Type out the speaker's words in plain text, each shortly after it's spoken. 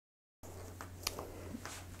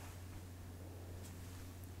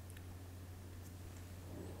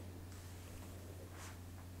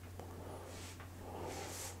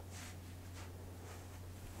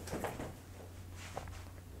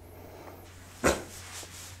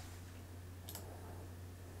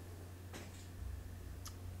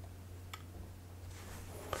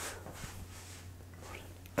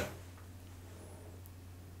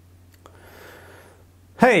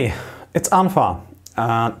Hey, it's Anfa.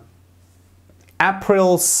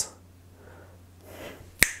 April's...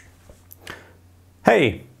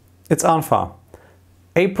 Hey, it's Anfa.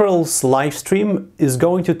 April's live stream is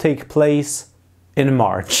going to take place in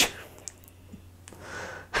March.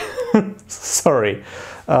 Sorry.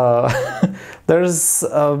 There's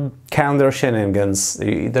calendar shenanigans.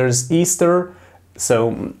 There's Easter,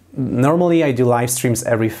 so normally I do live streams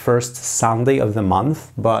every first Sunday of the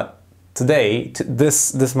month, but today,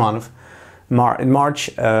 this month, in March,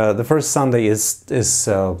 the first Sunday is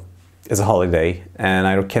a holiday, and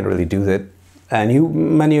I can't really do that.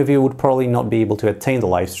 And many of you would probably not be able to attain the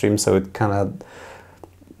live stream, so it kind of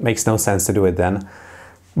makes no sense to do it then.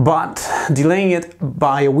 But delaying it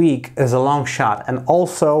by a week is a long shot, and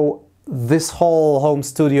also this whole home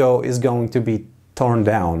studio is going to be torn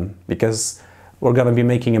down because we're gonna be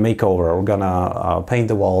making a makeover. We're gonna paint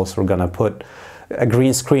the walls, we're gonna put a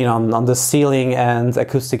green screen on the ceiling and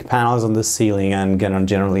acoustic panels on the ceiling, and gonna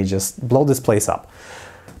generally just blow this place up.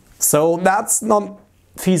 So that's not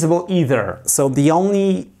feasible either. So the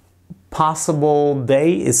only possible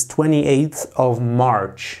day is 28th of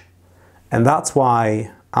March, and that's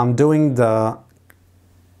why I'm doing the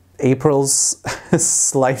April's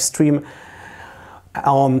live stream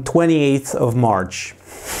on 28th of March.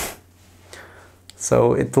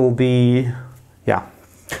 So it will be, yeah.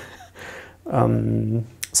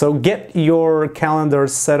 So get your calendar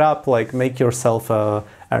set up, like make yourself a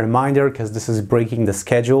reminder, because this is breaking the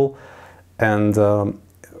schedule. And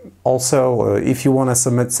also, if you want to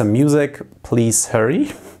submit some music, please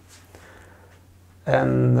hurry.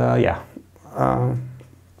 And yeah,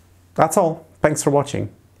 that's all. Thanks for watching.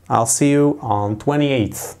 I'll see you on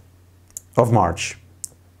 28th of March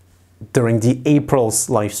during the April's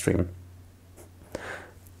live stream.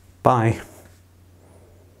 Bye.